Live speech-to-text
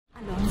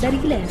the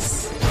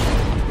Riles.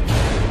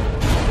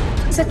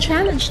 Sa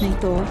challenge na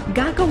ito,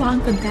 gagawa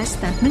ang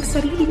contestant ng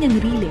sarili niyang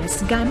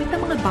riles gamit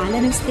ang mga bala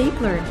ng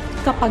stapler.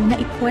 Kapag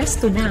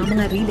naipwesto na ang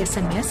mga riles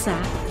sa mesa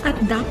at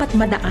dapat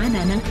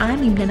madaanan ng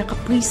 6 na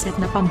nakapreset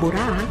na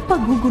pambura,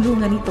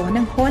 paggugulungan ito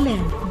ng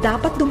Holen.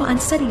 Dapat dumaan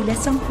sa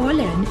riles ang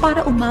Holen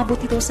para umabot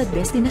ito sa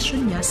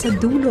destinasyon niya sa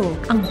dulo,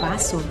 ang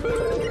baso.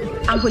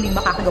 Ang huling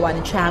makakagawa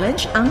ng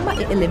challenge ang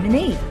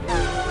ma-eliminate.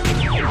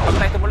 Pag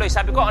tayo tumuloy,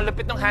 sabi ko, ang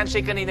lupit ng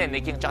handshake kanina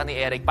ni King tsaka ni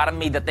Eric, parang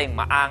may dating,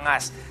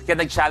 maangas.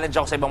 Kaya nag-challenge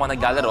ako sa ibang mga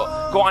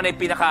naglalaro kung ano yung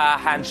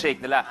pinaka-handshake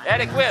nila.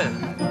 Eric, Will.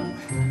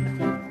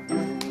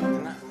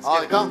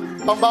 Oh, ikaw.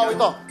 Pambawi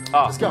ito.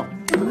 Oh. Let's go.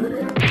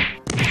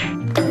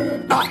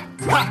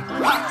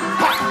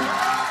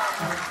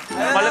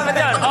 Malupit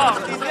yan. Oh,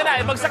 sige na,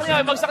 ibagsak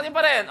niyo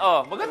pa rin.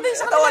 Oh, maganda yung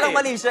sa kanila. Walang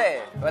mali siya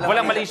eh.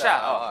 Walang mali siya.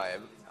 Oh. Okay.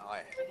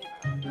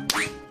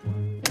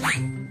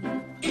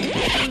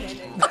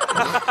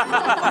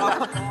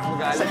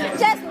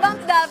 Chest bump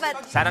dapat.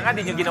 Sana nga,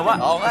 di nyo ginawa.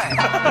 Oo nga eh.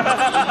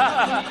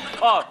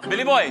 Oh,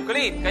 Billy Boy,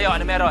 Colleen, kayo,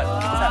 ano meron?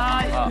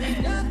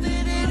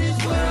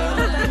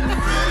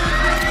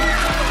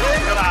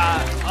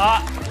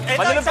 Oh.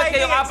 Malulupit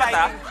kayong apat,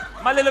 ha?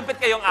 Malulupit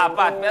kayong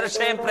apat. Pero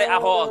syempre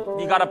ako,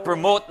 you gotta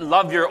promote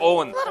love your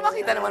own. Para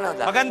makita naman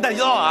natin. Maganda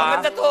yun, ha?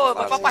 Maganda to.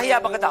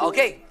 Magpapahiya pa kita.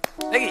 Okay.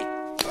 Lagi.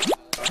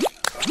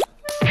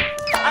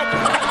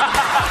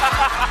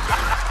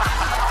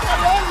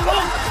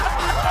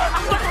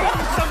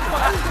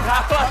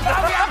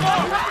 Pawi ako!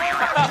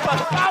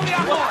 Pawi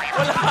ako!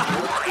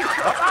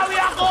 Pawi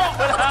ako!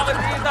 Wala ako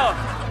dito.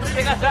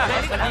 Teka lang.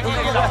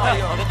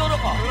 Tuturo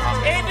ko.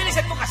 Eh,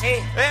 bilisan mo kasi.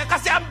 Eh,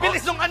 kasi ang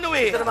bilis nung ano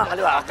eh. Ito naman,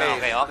 kaliwa.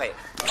 Okay.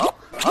 Hop,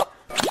 hop.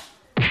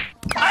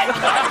 Ay!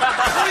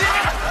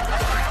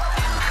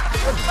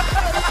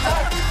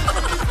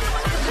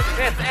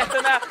 Eto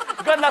na.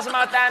 Good luck sa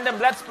mga tandem.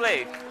 Let's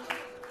play.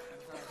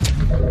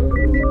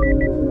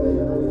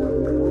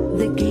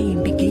 The game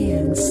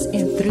begins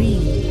in 3,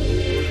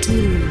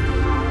 2,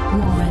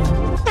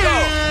 1. Go!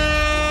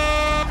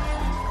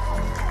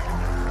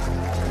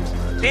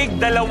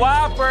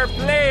 Tig-dalawa per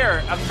player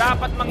ang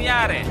dapat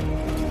mangyari.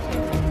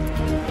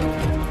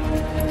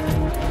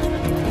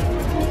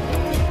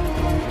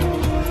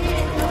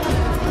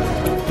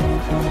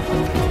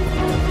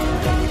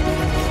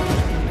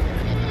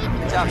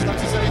 Jack, stop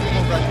sa sarili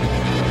mo, Brad.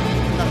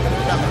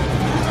 Lang.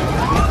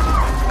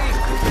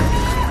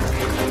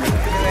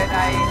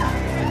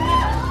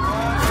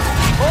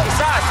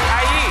 Isa, si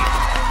Ai.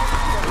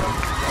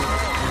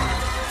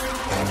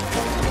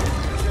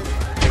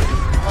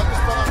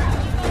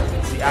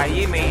 Si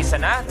Ai, may isa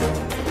na.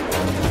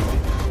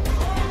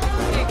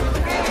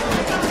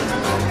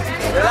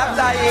 Relax,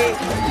 Ai.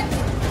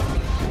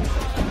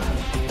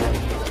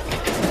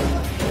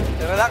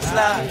 Relax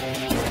lang.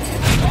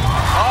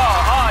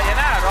 Oh, yan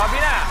na. Robby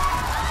na.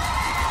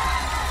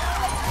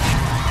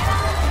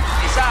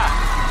 Isa.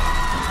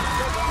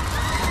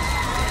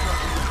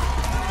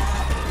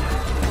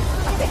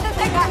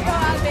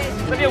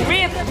 Sabi,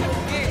 wait! There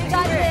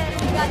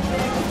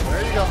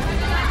you go.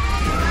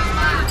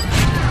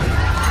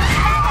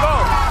 Go!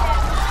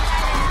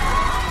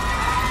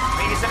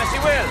 May isa na si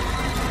Will.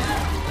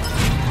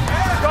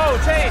 Go,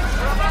 change!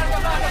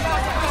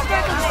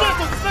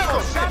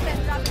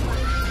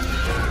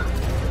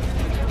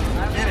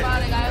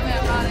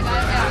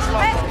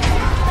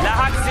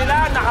 Lahat sila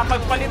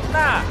nakapagpalit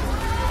na.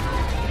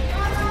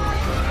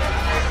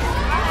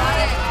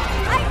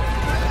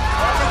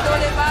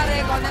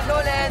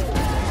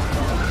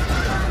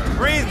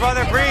 Breathe,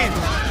 brother, breathe.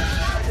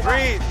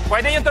 Breathe.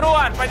 Pwede yung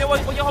turuan, pwede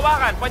huwag niyong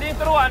hawakan. Pwede yung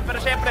turuan, pero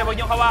syempre huwag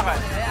niyong hawakan.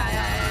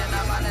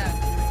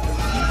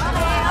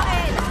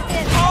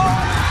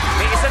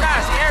 May isa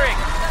na, si Eric.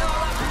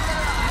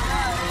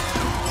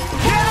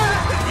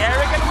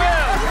 Eric and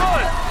Will,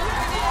 good.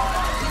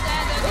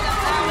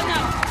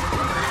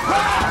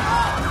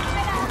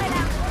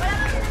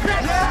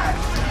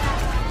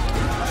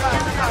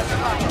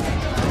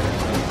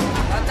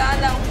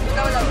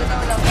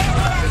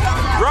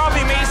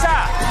 Robbie, may isa.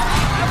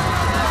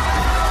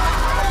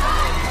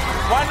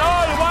 One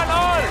all.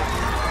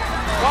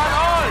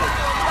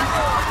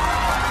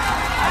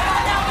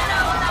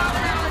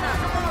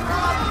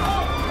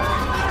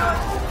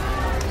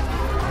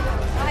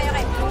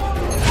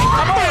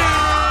 Come on!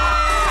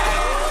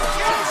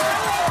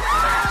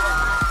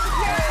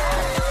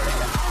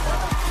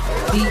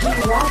 DJ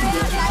Robbie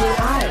and DJ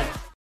I.